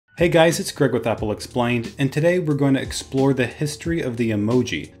Hey guys, it's Greg with Apple Explained, and today we're going to explore the history of the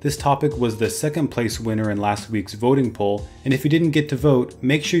emoji. This topic was the second place winner in last week's voting poll, and if you didn't get to vote,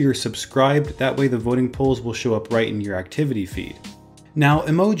 make sure you're subscribed, that way the voting polls will show up right in your activity feed. Now,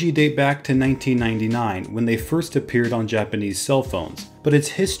 emoji date back to 1999 when they first appeared on Japanese cell phones, but its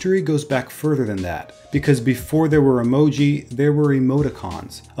history goes back further than that, because before there were emoji, there were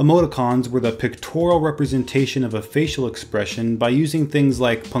emoticons. Emoticons were the pictorial representation of a facial expression by using things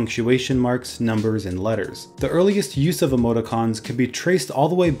like punctuation marks, numbers, and letters. The earliest use of emoticons can be traced all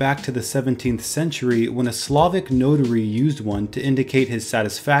the way back to the 17th century when a Slovak notary used one to indicate his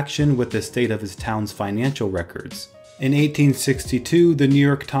satisfaction with the state of his town's financial records. In 1862, the New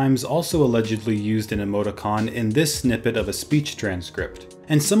York Times also allegedly used an emoticon in this snippet of a speech transcript.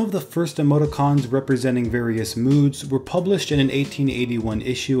 And some of the first emoticons representing various moods were published in an 1881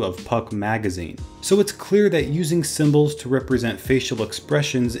 issue of Puck magazine. So it's clear that using symbols to represent facial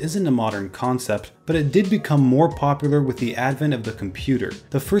expressions isn't a modern concept, but it did become more popular with the advent of the computer.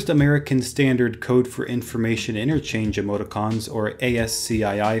 The first American Standard Code for Information Interchange emoticons, or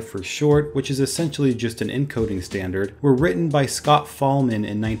ASCII for short, which is essentially just an encoding standard, were written by Scott Fahlman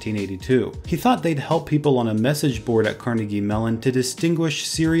in 1982. He thought they'd help people on a message board at Carnegie Mellon to distinguish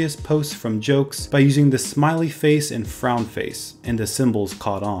serious posts from jokes by using the smiley face and frown face, and the symbols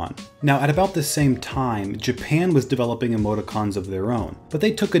caught on. Now, at about the same time, Japan was developing emoticons of their own, but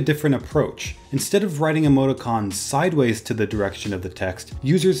they took a different approach. Instead of writing emoticons sideways to the direction of the text,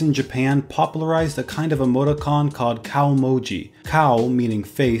 users in Japan popularized a kind of emoticon called kaomoji, kao meaning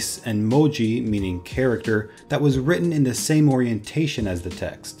face and moji meaning character, that was written in the same orientation as the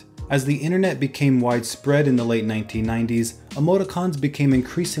text. As the internet became widespread in the late 1990s, emoticons became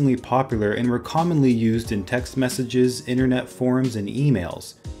increasingly popular and were commonly used in text messages, internet forums, and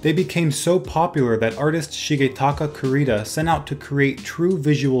emails. They became so popular that artist Shigetaka Kurita set out to create true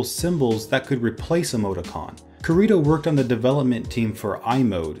visual symbols that could replace emoticon. Kurita worked on the development team for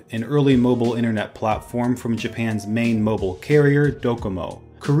iMode, an early mobile internet platform from Japan's main mobile carrier, Docomo.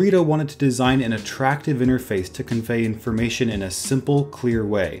 Kurita wanted to design an attractive interface to convey information in a simple, clear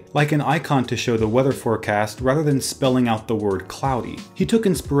way, like an icon to show the weather forecast rather than spelling out the word cloudy. He took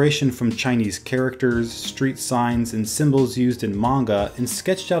inspiration from Chinese characters, street signs, and symbols used in manga and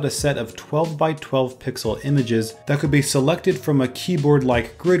sketched out a set of 12 by 12 pixel images that could be selected from a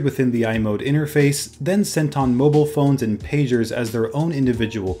keyboard-like grid within the iMode interface, then sent on mobile phones and pagers as their own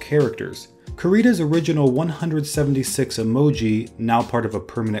individual characters. Kurita's original 176 emoji, now part of a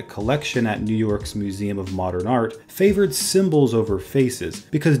permanent collection at New York's Museum of Modern Art, favored symbols over faces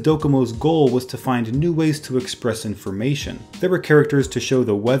because Docomo's goal was to find new ways to express information. There were characters to show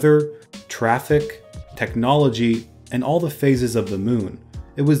the weather, traffic, technology, and all the phases of the moon.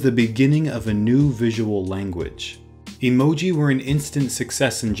 It was the beginning of a new visual language. Emoji were an instant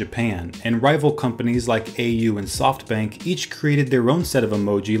success in Japan, and rival companies like AU and SoftBank each created their own set of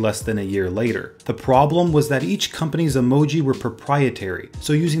emoji less than a year later. The problem was that each company's emoji were proprietary,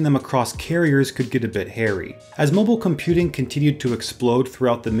 so using them across carriers could get a bit hairy. As mobile computing continued to explode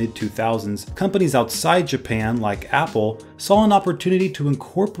throughout the mid-2000s, companies outside Japan, like Apple, saw an opportunity to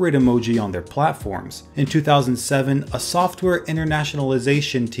incorporate emoji on their platforms. In 2007, a software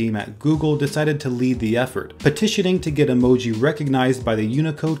internationalization team at Google decided to lead the effort, petitioning to get emoji recognized by the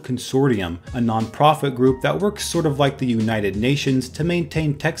Unicode Consortium, a non-profit group that works sort of like the United Nations to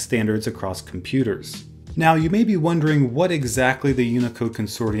maintain text standards across computers. Now, you may be wondering what exactly the Unicode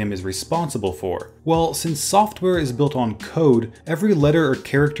Consortium is responsible for. Well, since software is built on code, every letter or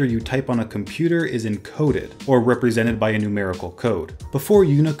character you type on a computer is encoded, or represented by a numerical code. Before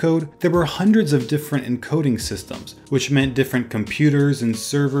Unicode, there were hundreds of different encoding systems, which meant different computers and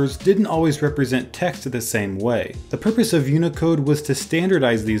servers didn't always represent text the same way. The purpose of Unicode was to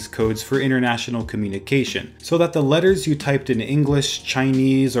standardize these codes for international communication, so that the letters you typed in English,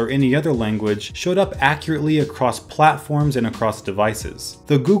 Chinese, or any other language showed up accurately across platforms and across devices.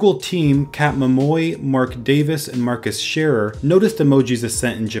 The Google team, Kat Momoy, Mark Davis, and Marcus Scherer, noticed emoji's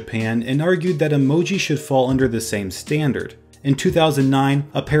ascent in Japan and argued that emoji should fall under the same standard. In 2009,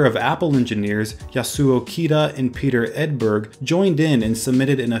 a pair of Apple engineers, Yasuo Kida and Peter Edberg, joined in and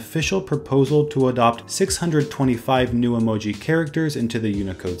submitted an official proposal to adopt 625 new emoji characters into the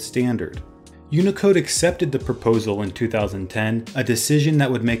Unicode standard. Unicode accepted the proposal in 2010, a decision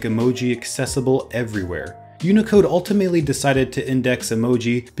that would make emoji accessible everywhere. Unicode ultimately decided to index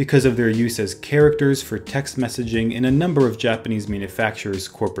emoji because of their use as characters for text messaging in a number of Japanese manufacturers'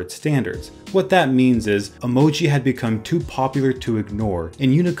 corporate standards. What that means is, emoji had become too popular to ignore,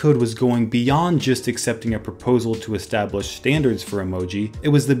 and Unicode was going beyond just accepting a proposal to establish standards for emoji. It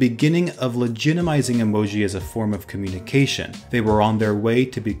was the beginning of legitimizing emoji as a form of communication. They were on their way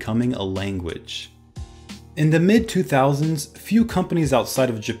to becoming a language. In the mid-2000s, few companies outside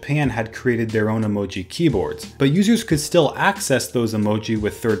of Japan had created their own emoji keyboards, but users could still access those emoji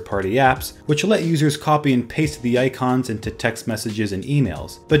with third-party apps, which let users copy and paste the icons into text messages and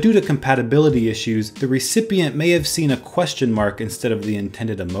emails. But due to compatibility issues, the recipient may have seen a question mark instead of the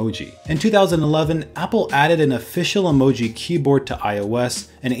intended emoji. In 2011, Apple added an official emoji keyboard to iOS,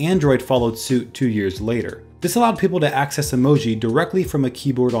 and Android followed suit 2 years later. This allowed people to access emoji directly from a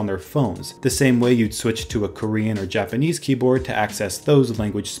keyboard on their phones, the same way you'd switch to a Korean or Japanese keyboard to access those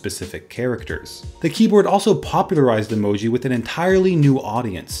language-specific characters. The keyboard also popularized emoji with an entirely new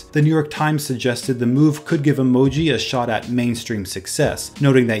audience. The New York Times suggested the move could give emoji a shot at mainstream success,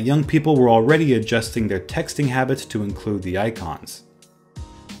 noting that young people were already adjusting their texting habits to include the icons.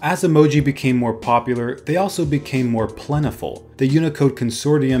 As emoji became more popular, they also became more plentiful. The Unicode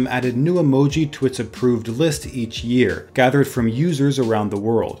Consortium added new emoji to its approved list each year, gathered from users around the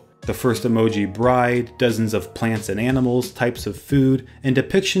world. The first emoji bride, dozens of plants and animals, types of food, and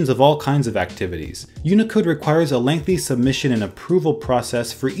depictions of all kinds of activities. Unicode requires a lengthy submission and approval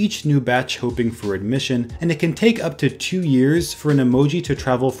process for each new batch hoping for admission, and it can take up to 2 years for an emoji to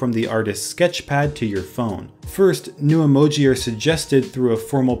travel from the artist's sketchpad to your phone. First, new emoji are suggested through a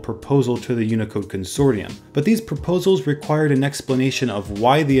formal proposal to the Unicode Consortium, but these proposals required an explanation of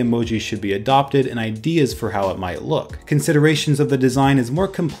why the emoji should be adopted and ideas for how it might look. Considerations of the design is more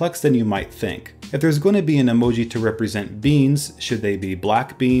complex than you might think. If there's going to be an emoji to represent beans, should they be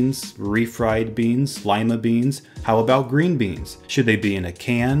black beans, refried beans, lima beans? How about green beans? Should they be in a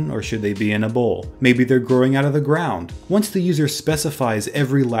can or should they be in a bowl? Maybe they're growing out of the ground. Once the user specifies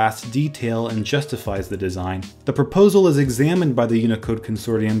every last detail and justifies the design, the proposal is examined by the Unicode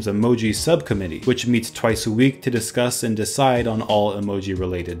Consortium's Emoji Subcommittee, which meets twice a week to discuss and decide on all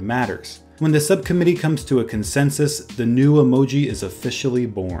emoji-related matters. When the subcommittee comes to a consensus, the new emoji is officially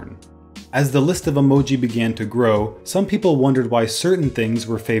born. As the list of emoji began to grow, some people wondered why certain things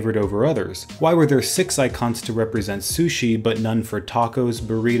were favored over others. Why were there 6 icons to represent sushi but none for tacos,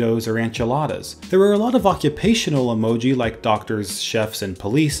 burritos, or enchiladas? There were a lot of occupational emoji like doctors, chefs, and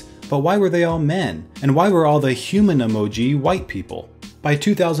police, but why were they all men? And why were all the human emoji white people? By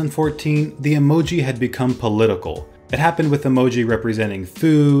 2014, the emoji had become political. It happened with emoji representing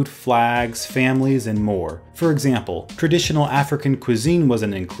food, flags, families, and more. For example, traditional African cuisine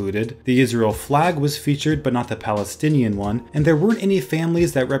wasn't included, the Israel flag was featured but not the Palestinian one, and there weren't any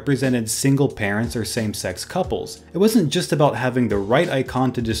families that represented single parents or same-sex couples. It wasn't just about having the right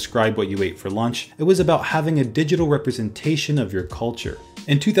icon to describe what you ate for lunch, it was about having a digital representation of your culture.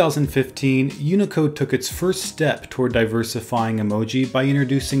 In 2015, Unicode took its first step toward diversifying emoji by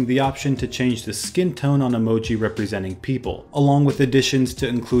introducing the option to change the skin tone on emoji representing people, along with additions to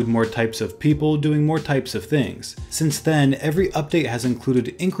include more types of people doing more types of things. Since then, every update has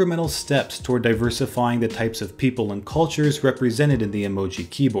included incremental steps toward diversifying the types of people and cultures represented in the emoji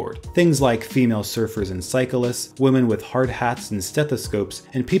keyboard. Things like female surfers and cyclists, women with hard hats and stethoscopes,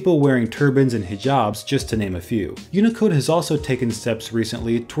 and people wearing turbans and hijabs, just to name a few. Unicode has also taken steps recently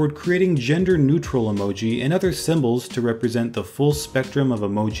toward creating gender-neutral emoji and other symbols to represent the full spectrum of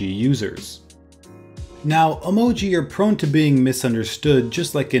emoji users. Now, emoji are prone to being misunderstood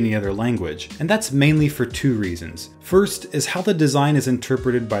just like any other language, and that's mainly for 2 reasons. First is how the design is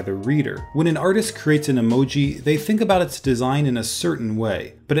interpreted by the reader. When an artist creates an emoji, they think about its design in a certain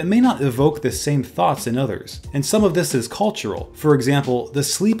way, but it may not evoke the same thoughts in others. And some of this is cultural. For example, the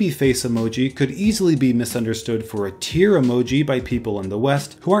sleepy face emoji could easily be misunderstood for a tear emoji by people in the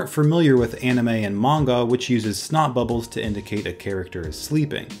West who aren't familiar with anime and manga, which uses snot bubbles to indicate a character is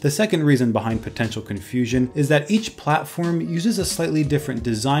sleeping. The second reason behind potential confusion is that each platform uses a slightly different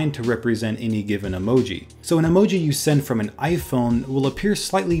design to represent any given emoji. So an emoji you send from an iPhone will appear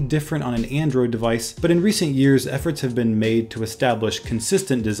slightly different on an Android device, but in recent years efforts have been made to establish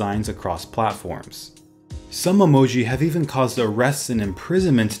consistent designs across platforms. Some emoji have even caused arrests and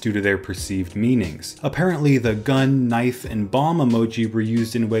imprisonments due to their perceived meanings. Apparently, the gun, knife, and bomb emoji were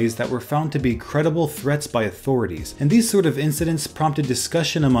used in ways that were found to be credible threats by authorities, and these sort of incidents prompted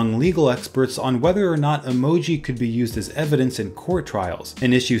discussion among legal experts on whether or not emoji could be used as evidence in court trials,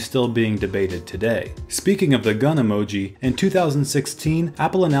 an issue still being debated today. Speaking of the gun emoji, in 2016,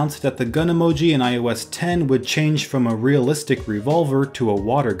 Apple announced that the gun emoji in iOS 10 would change from a realistic revolver to a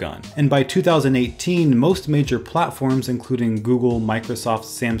water gun, and by 2018, most most major platforms including Google, Microsoft,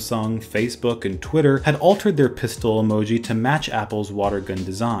 Samsung, Facebook, and Twitter had altered their pistol emoji to match Apple's water gun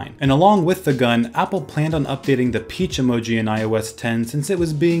design. And along with the gun, Apple planned on updating the peach emoji in iOS 10 since it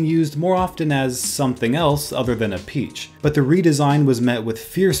was being used more often as something else other than a peach. But the redesign was met with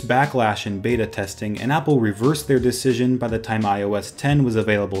fierce backlash in beta testing, and Apple reversed their decision by the time iOS 10 was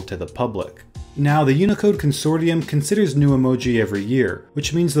available to the public. Now, the Unicode Consortium considers new emoji every year,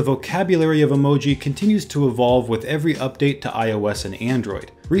 which means the vocabulary of emoji continues to evolve with every update to iOS and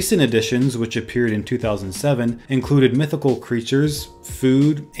Android. Recent additions, which appeared in 2007, included mythical creatures,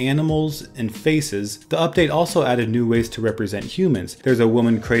 food, animals, and faces. The update also added new ways to represent humans. There's a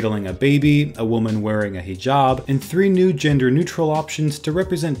woman cradling a baby, a woman wearing a hijab, and 3 new gender-neutral options to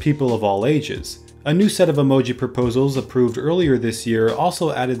represent people of all ages. A new set of emoji proposals approved earlier this year also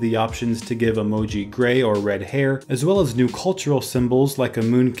added the options to give emoji gray or red hair, as well as new cultural symbols like a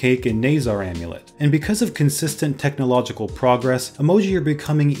mooncake and Nazar amulet. And because of consistent technological progress, emoji are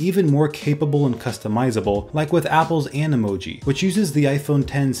becoming even more capable and customizable, like with Apple's Animoji, which uses the iPhone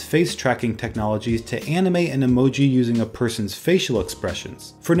X's face tracking technologies to animate an emoji using a person's facial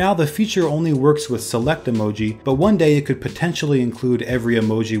expressions. For now, the feature only works with select emoji, but one day it could potentially include every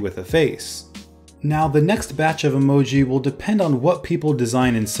emoji with a face. Now, the next batch of emoji will depend on what people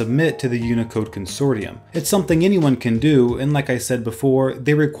design and submit to the Unicode Consortium. It's something anyone can do, and like I said before,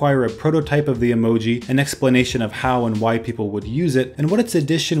 they require a prototype of the emoji, an explanation of how and why people would use it, and what its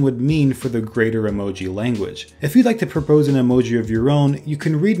addition would mean for the greater emoji language. If you'd like to propose an emoji of your own, you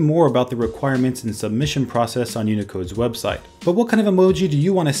can read more about the requirements and submission process on Unicode's website. But what kind of emoji do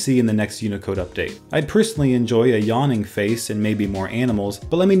you want to see in the next Unicode update? I'd personally enjoy a yawning face and maybe more animals,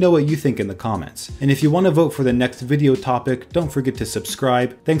 but let me know what you think in the comments. And if you want to vote for the next video topic, don't forget to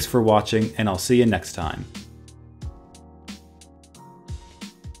subscribe. Thanks for watching, and I'll see you next time.